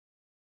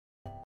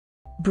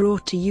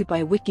Brought to you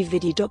by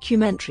WikiVidi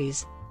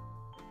Documentaries.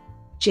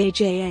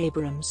 J.J.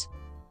 Abrams.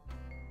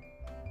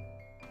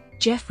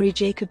 Jeffrey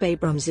Jacob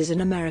Abrams is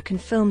an American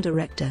film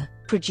director,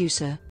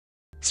 producer,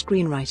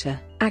 screenwriter,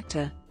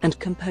 actor, and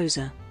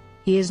composer.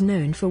 He is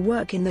known for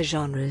work in the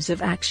genres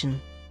of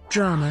action,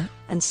 drama,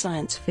 and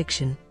science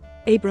fiction.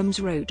 Abrams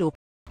wrote or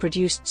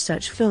produced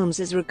such films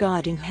as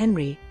Regarding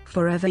Henry,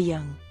 Forever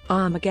Young,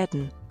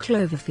 Armageddon,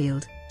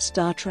 Cloverfield,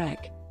 Star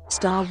Trek,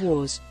 Star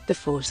Wars, The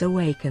Force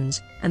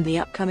Awakens, and the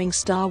upcoming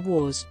Star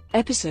Wars,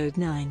 Episode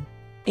 9.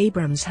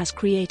 Abrams has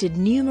created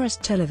numerous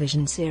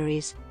television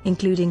series,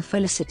 including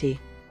Felicity,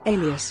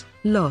 Alias,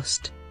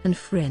 Lost, and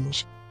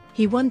Fringe.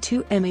 He won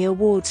 2 Emmy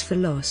Awards for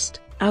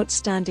Lost,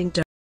 Outstanding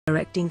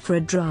Directing for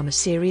a Drama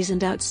Series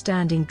and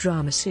Outstanding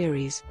Drama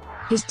Series.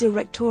 His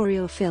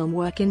directorial film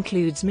work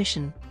includes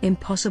Mission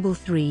Impossible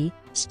 3,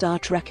 Star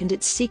Trek and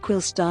its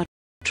sequel Star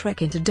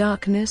Trek Into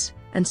Darkness,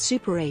 and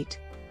Super 8.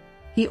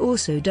 He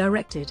also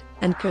directed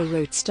and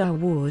co-wrote Star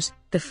Wars,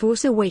 The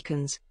Force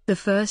Awakens, the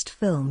first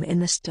film in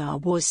the Star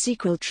Wars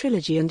sequel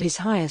trilogy and his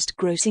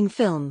highest-grossing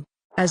film,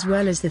 as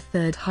well as the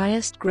third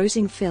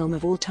highest-grossing film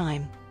of all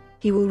time.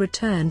 He will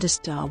return to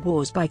Star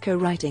Wars by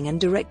co-writing and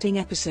directing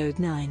Episode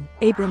 9.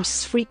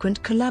 Abrams'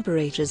 frequent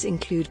collaborators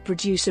include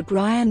producer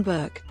Brian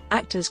Burke,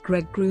 actors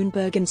Greg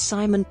Grunberg and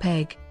Simon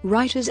Pegg,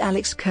 writers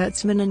Alex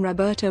Kurtzman and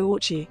Roberto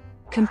Orci,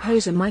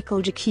 composer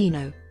Michael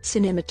Giacchino,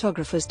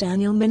 cinematographers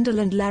Daniel Mindel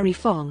and Larry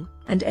Fong,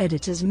 and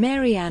editors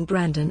Mary Ann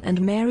Brandon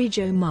and Mary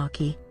Jo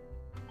Markey.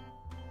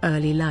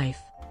 Early life.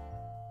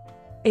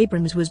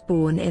 Abrams was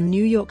born in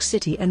New York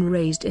City and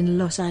raised in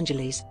Los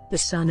Angeles, the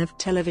son of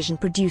television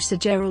producer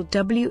Gerald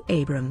W.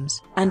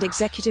 Abrams and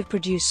executive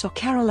producer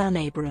Carol Ann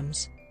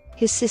Abrams.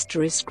 His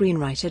sister is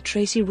screenwriter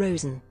Tracy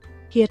Rosen.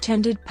 He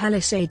attended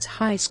Palisades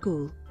High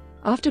School.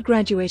 After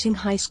graduating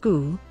high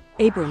school,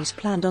 Abrams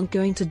planned on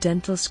going to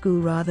dental school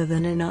rather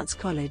than an arts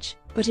college,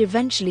 but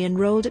eventually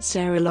enrolled at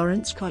Sarah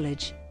Lawrence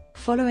College.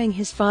 Following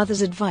his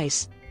father's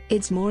advice,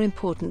 "It's more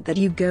important that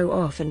you go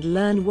off and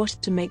learn what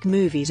to make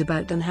movies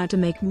about than how to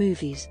make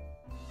movies."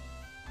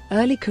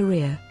 Early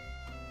career.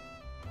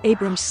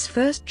 Abrams'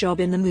 first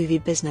job in the movie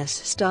business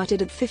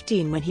started at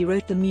 15 when he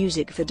wrote the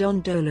music for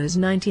Don Dolo's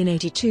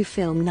 1982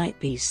 film Night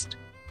Beast.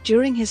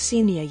 During his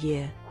senior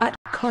year at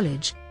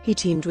college, he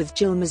teamed with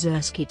Jill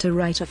Mazursky to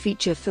write a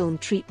feature film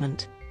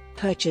treatment.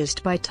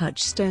 Purchased by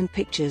Touchstone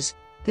Pictures,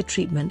 the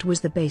treatment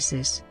was the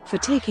basis for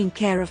Taking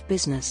Care of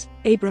Business,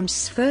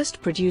 Abrams'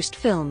 first produced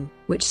film,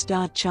 which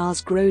starred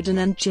Charles Grodin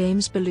and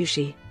James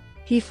Belushi.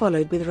 He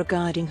followed with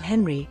Regarding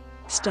Henry,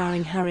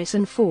 starring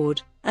Harrison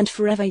Ford, and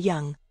Forever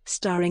Young,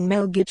 starring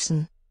Mel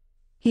Gibson.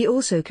 He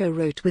also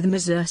co-wrote with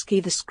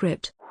Mazursky the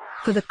script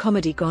for the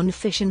comedy Gone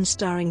Fishin'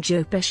 starring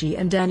Joe Pesci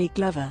and Danny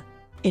Glover.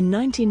 In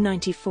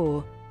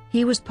 1994,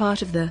 he was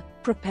part of the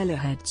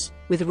Propellerheads,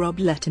 with Rob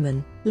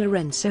Letterman,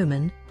 Lorenz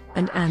Oman,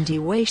 and Andy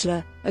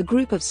Weichler, a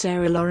group of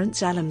Sarah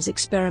Lawrence alums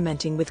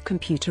experimenting with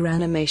computer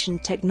animation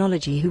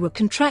technology who were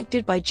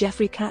contracted by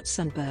Jeffrey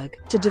Katzenberg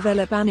to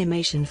develop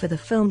animation for the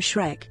film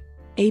Shrek.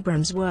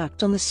 Abrams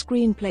worked on the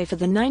screenplay for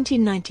the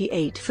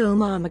 1998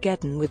 film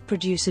Armageddon with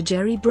producer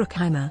Jerry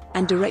Bruckheimer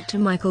and director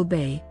Michael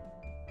Bay.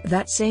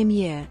 That same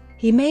year,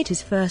 he made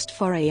his first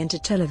foray into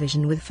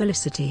television with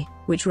Felicity,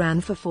 which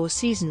ran for 4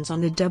 seasons on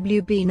the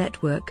WB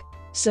network,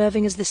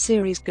 serving as the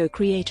series'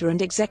 co-creator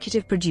and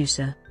executive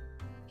producer.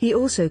 He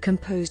also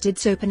composed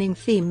its opening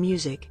theme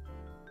music.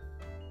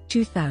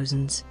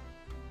 2000s.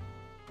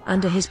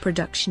 Under his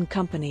production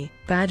company,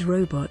 Bad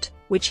Robot,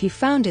 which he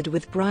founded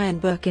with Brian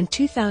Burke in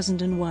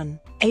 2001,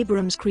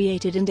 Abrams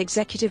created and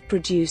executive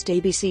produced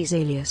ABC's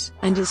Alias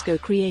and is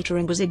co-creator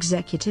and was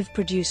executive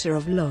producer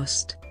of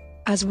Lost.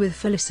 As with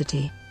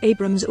Felicity,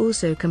 Abrams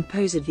also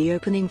composed the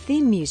opening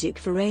theme music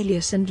for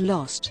Alias and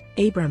Lost.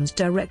 Abrams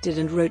directed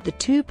and wrote the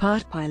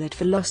 2-part pilot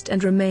for Lost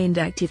and remained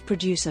active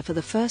producer for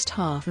the first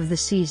half of the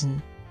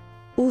season.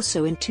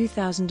 Also in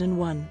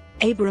 2001,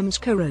 Abrams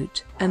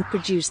co-wrote and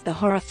produced the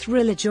horror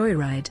thriller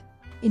Joyride.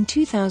 In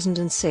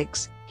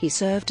 2006, he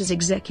served as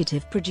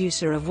executive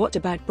producer of What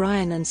About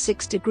Brian and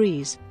 6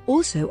 Degrees,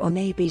 also on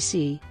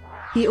ABC.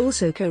 He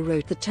also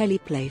co-wrote the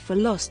teleplay for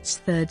Lost's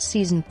 3rd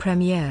season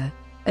premiere,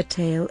 A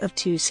Tale of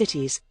Two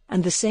Cities,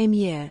 and the same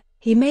year,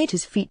 he made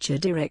his feature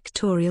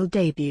directorial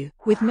debut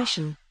with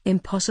Mission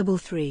Impossible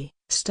 3,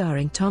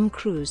 starring Tom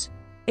Cruise.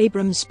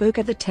 Abrams spoke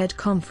at the TED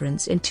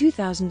Conference in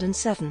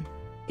 2007.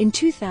 In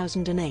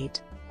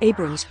 2008,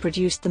 Abrams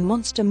produced the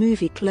monster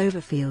movie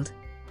Cloverfield.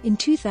 In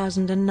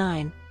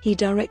 2009, he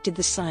directed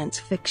the science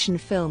fiction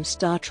film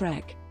Star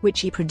Trek, which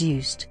he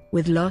produced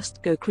with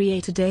Lost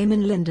co-creator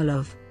Damon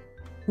Lindelof.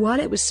 While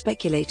it was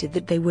speculated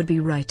that they would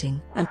be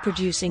writing and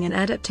producing an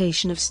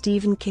adaptation of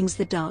Stephen King's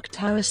The Dark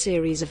Tower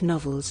series of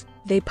novels,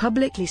 they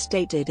publicly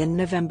stated in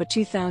November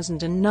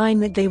 2009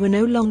 that they were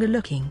no longer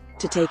looking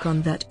to take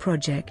on that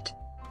project.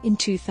 In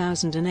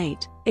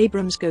 2008,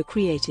 Abrams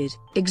co-created,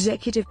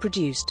 executive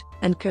produced,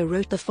 and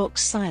co-wrote the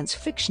Fox science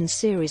fiction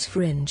series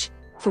Fringe,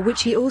 for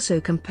which he also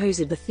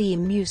composed the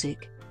theme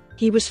music.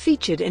 He was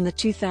featured in the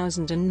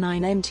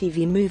 2009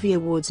 MTV Movie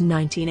Awards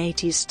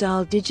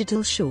 1980s-style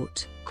digital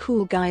short,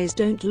 Cool Guys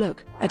Don't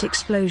Look at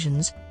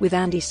Explosions, with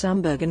Andy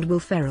Samberg and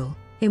Will Ferrell,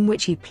 in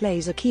which he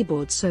plays a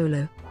keyboard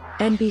solo.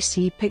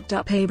 NBC picked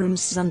up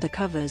Abrams'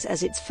 Undercovers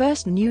as its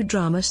first new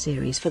drama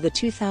series for the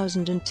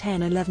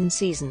 2010-11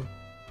 season.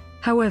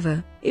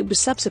 However, it was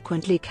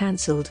subsequently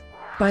cancelled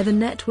by the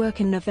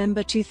network in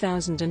November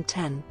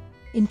 2010.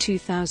 In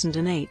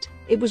 2008,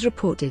 it was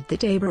reported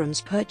that Abrams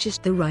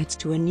purchased the rights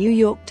to a New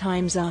York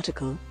Times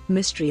article,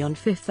 Mystery on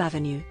Fifth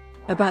Avenue,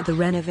 about the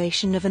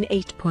renovation of an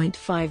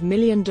 $8.5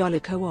 million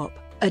co-op,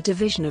 a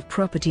division of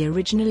property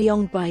originally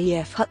owned by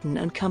E.F. Hutton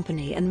and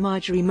Company and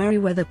Marjorie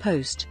Merriweather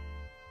Post,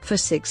 for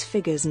six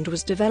figures, and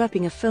was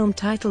developing a film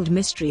titled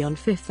Mystery on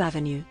Fifth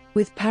Avenue,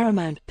 with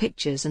Paramount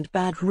Pictures and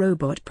Bad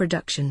Robot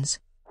Productions,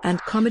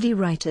 and comedy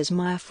writers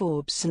Maya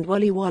Forbes and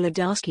Wally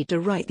Wolodarski to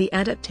write the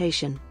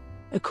adaptation.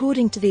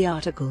 According to the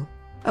article,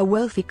 a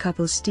wealthy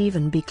couple,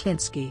 Stephen B.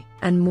 Klinsky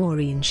and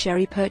Maureen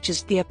Sherry,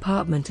 purchased the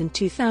apartment in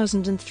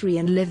 2003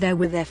 and lived there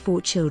with their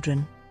 4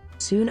 children.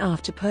 Soon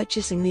after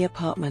purchasing the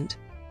apartment,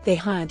 they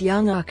hired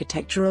young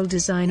architectural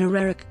designer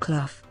Eric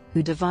Clough,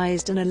 who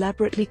devised an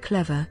elaborately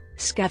clever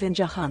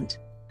scavenger hunt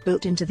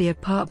built into the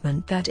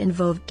apartment that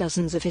involved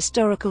dozens of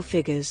historical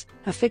figures,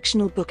 a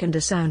fictional book and a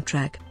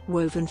soundtrack,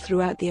 woven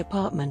throughout the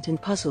apartment in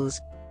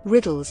puzzles,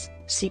 riddles,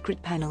 secret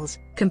panels,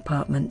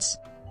 compartments,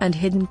 and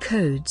hidden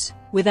codes.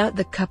 Without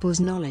the couple's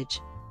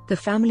knowledge, the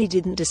family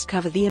didn't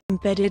discover the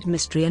embedded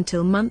mystery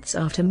until months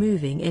after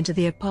moving into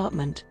the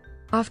apartment.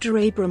 After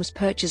Abrams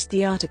purchased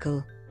the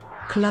article,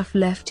 Clough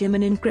left him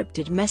an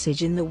encrypted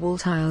message in the wall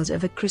tiles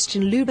of a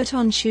Christian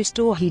Louboutin shoe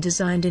store he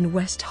designed in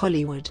West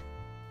Hollywood.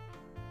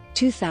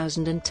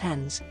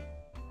 2010s.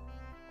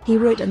 He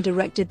wrote and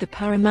directed the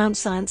Paramount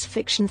science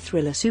fiction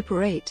thriller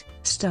Super 8,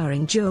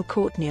 starring Joel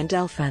Courtney and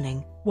Elle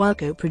Fanning, while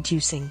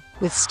co-producing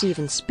with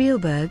Steven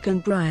Spielberg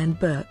and Brian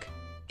Burke.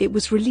 It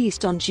was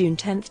released on June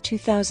 10,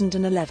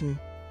 2011.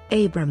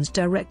 Abrams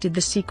directed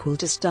the sequel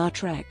to Star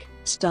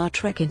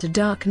Trek Into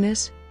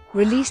Darkness,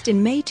 released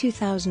in May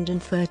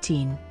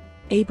 2013.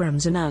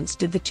 Abrams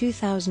announced at the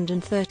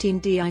 2013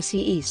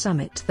 DICE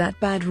Summit that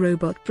Bad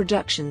Robot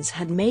Productions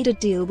had made a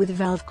deal with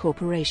Valve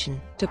Corporation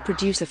to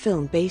produce a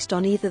film based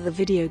on either the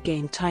video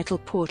game title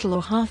Portal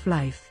or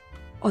Half-Life.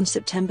 On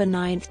September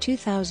 9,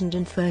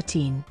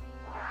 2013,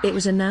 it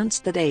was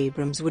announced that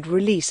Abrams would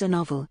release a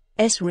novel,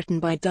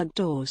 written by Doug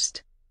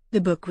Dorst.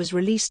 The book was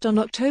released on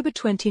October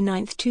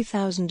 29,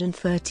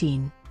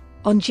 2013.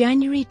 On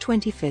January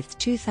 25,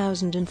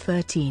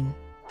 2013,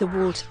 the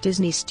Walt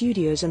Disney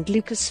Studios and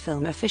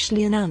Lucasfilm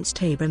officially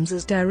announced Abrams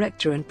as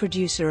director and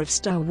producer of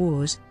Star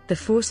Wars: The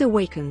Force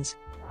Awakens,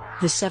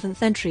 the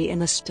 7th entry in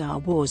the Star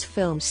Wars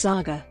film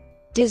saga.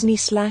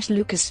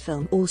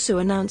 Disney/Lucasfilm also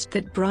announced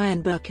that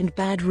Brian Burke and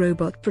Bad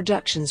Robot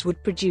Productions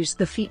would produce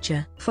the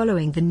feature.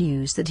 Following the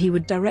news that he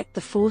would direct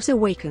The Force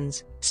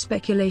Awakens,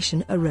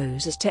 speculation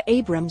arose as to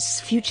Abrams'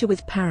 future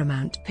with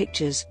Paramount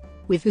Pictures,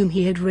 with whom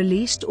he had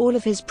released all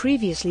of his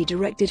previously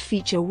directed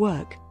feature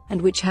work, and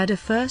which had a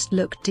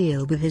first-look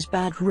deal with his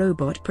Bad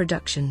Robot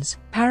Productions.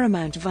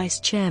 Paramount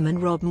Vice Chairman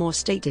Rob Moore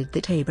stated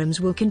that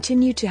Abrams will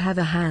continue to have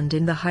a hand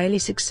in the highly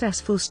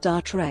successful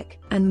Star Trek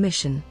and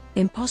Mission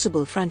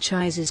Impossible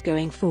franchises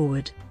going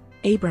forward.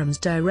 Abrams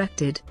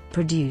directed,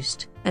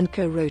 produced, and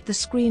co-wrote the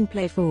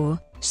screenplay for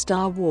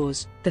Star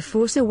Wars: The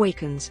Force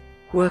Awakens,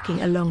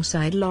 working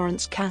alongside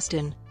Lawrence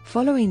Kasdan.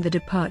 Following the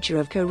departure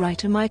of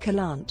co-writer Michael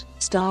Arndt,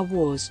 Star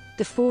Wars: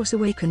 The Force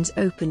Awakens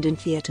opened in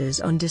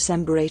theaters on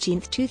December 18,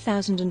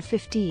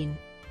 2015.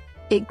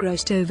 It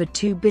grossed over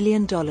 $2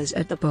 billion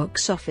at the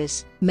box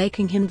office,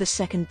 making him the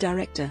second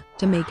director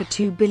to make a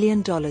 $2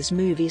 billion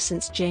movie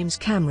since James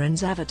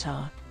Cameron's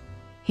Avatar.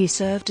 He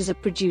served as a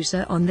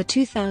producer on the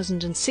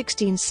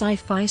 2016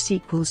 sci-fi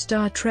sequel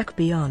Star Trek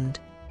Beyond.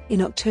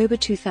 In October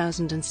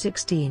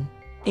 2016,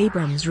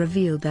 Abrams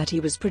revealed that he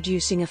was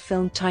producing a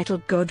film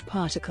titled God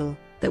Particle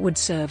that would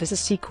serve as a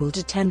sequel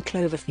to 10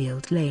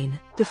 Cloverfield Lane.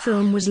 The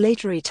film was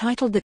later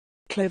retitled The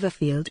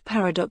Cloverfield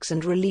Paradox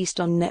and released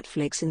on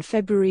Netflix in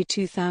February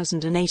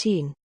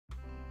 2018.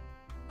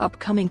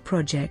 Upcoming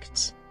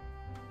projects.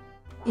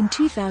 In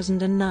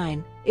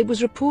 2009, it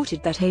was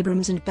reported that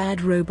Abrams and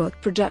Bad Robot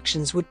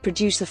Productions would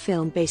produce a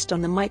film based on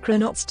the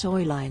Micronauts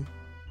toy line.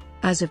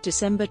 As of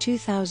December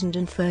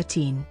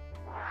 2013,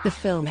 the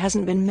film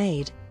hasn't been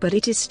made, but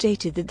it is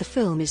stated that the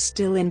film is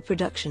still in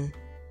production.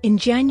 In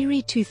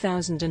January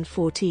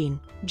 2014,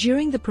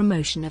 during the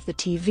promotion of the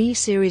TV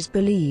series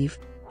Believe,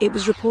 it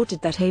was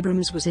reported that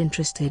Abrams was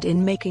interested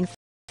in making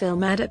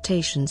film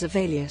adaptations of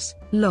Alias,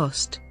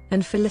 Lost,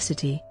 and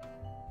Felicity.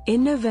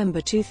 In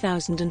November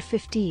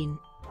 2015,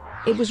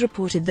 it was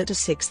reported that a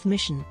 6th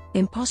Mission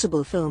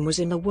Impossible film was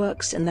in the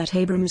works and that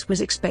Abrams was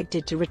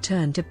expected to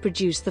return to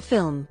produce the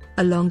film,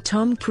 along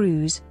Tom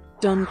Cruise,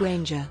 Don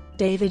Granger,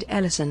 David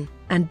Ellison,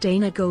 and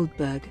Dana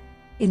Goldberg.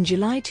 In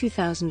July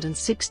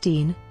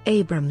 2016,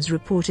 Abrams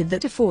reported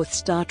that a 4th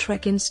Star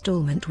Trek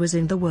installment was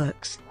in the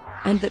works,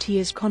 and that he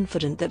is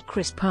confident that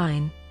Chris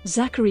Pine,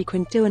 Zachary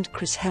Quinto and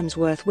Chris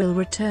Hemsworth will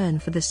return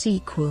for the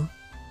sequel.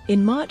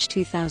 In March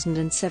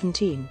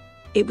 2017,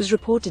 it was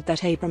reported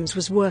that Abrams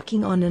was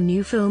working on a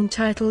new film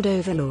titled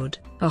Overlord,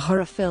 a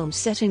horror film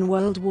set in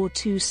World War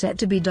II set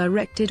to be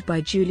directed by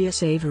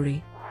Julius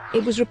Avery.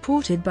 It was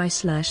reported by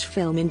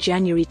Film in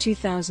January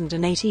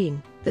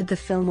 2018 that the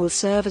film will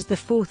serve as the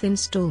fourth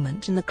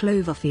installment in the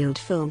Cloverfield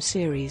film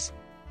series.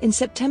 In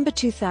September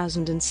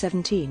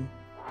 2017,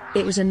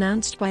 it was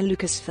announced by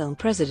Lucasfilm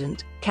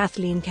president,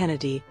 Kathleen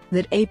Kennedy,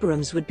 that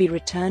Abrams would be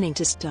returning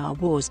to Star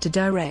Wars to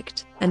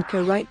direct and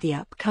co-write the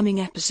upcoming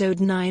Episode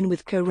 9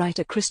 with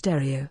co-writer Chris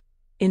Terrio.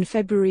 In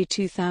February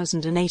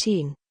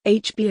 2018,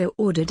 HBO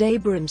ordered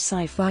Abrams'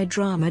 sci-fi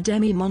drama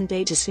Demi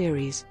Mondata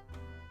series.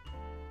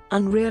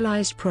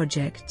 Unrealized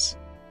projects.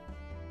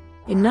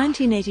 In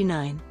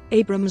 1989,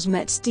 Abrams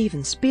met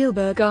Steven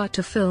Spielberg at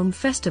a film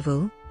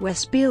festival, where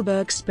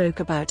Spielberg spoke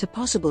about a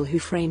possible Who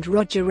Framed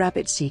Roger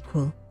Rabbit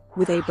sequel,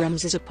 with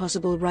Abrams as a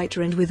possible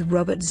writer and with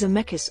Robert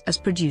Zemeckis as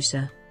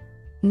producer.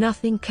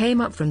 Nothing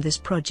came up from this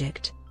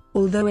project,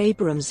 although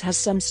Abrams has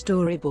some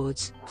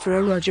storyboards for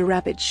a Roger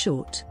Rabbit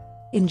short.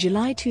 In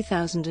July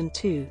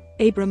 2002,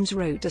 Abrams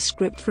wrote a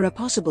script for a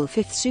possible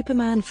fifth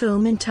Superman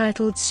film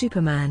entitled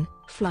Superman,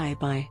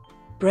 Flyby.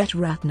 Brett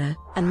Ratner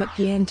and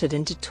McKee entered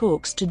into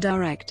talks to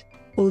direct,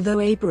 although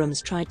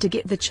Abrams tried to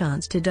get the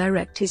chance to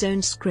direct his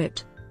own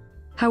script.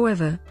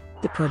 However,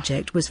 the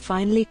project was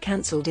finally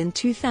cancelled in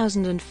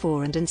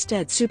 2004 and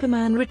instead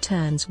Superman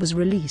Returns was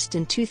released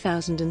in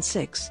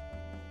 2006.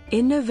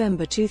 In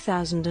November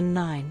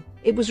 2009,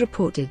 it was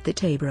reported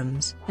that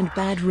Abrams and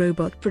Bad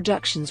Robot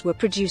Productions were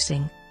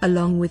producing,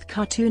 along with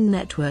Cartoon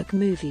Network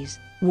Movies,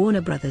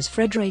 Warner Bros.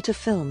 Frederator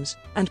Films,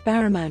 and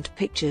Paramount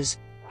Pictures,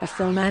 a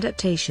film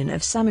adaptation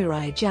of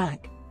Samurai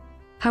Jack.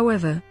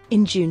 However,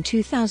 in June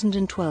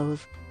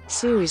 2012,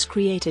 series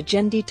creator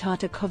Genndy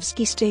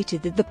Tartakovsky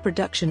stated that the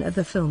production of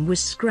the film was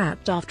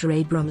scrapped after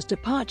Abrams'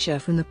 departure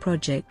from the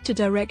project to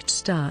direct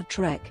Star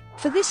Trek.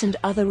 For this and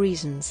other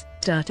reasons,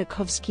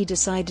 Tartakovsky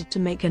decided to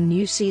make a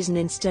new season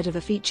instead of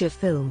a feature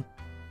film.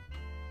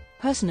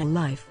 Personal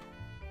life.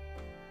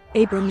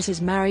 Abrams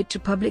is married to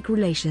public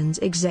relations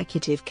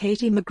executive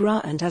Katie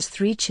McGrath and has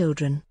 3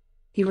 children.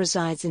 He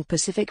resides in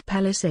Pacific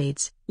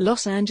Palisades,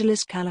 Los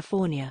Angeles,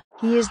 California.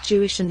 He is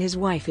Jewish and his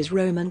wife is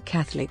Roman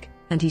Catholic,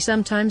 and he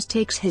sometimes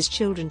takes his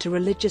children to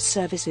religious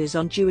services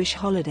on Jewish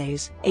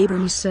holidays.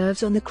 Abrams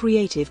serves on the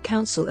Creative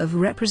Council of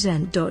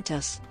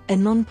Represent.us, a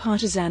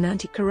non-partisan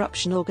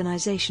anti-corruption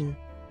organization.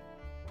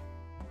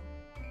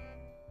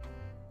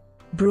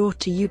 Brought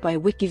to you by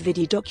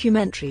WikiVidi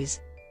Documentaries.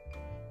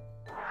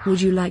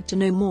 Would you like to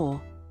know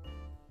more?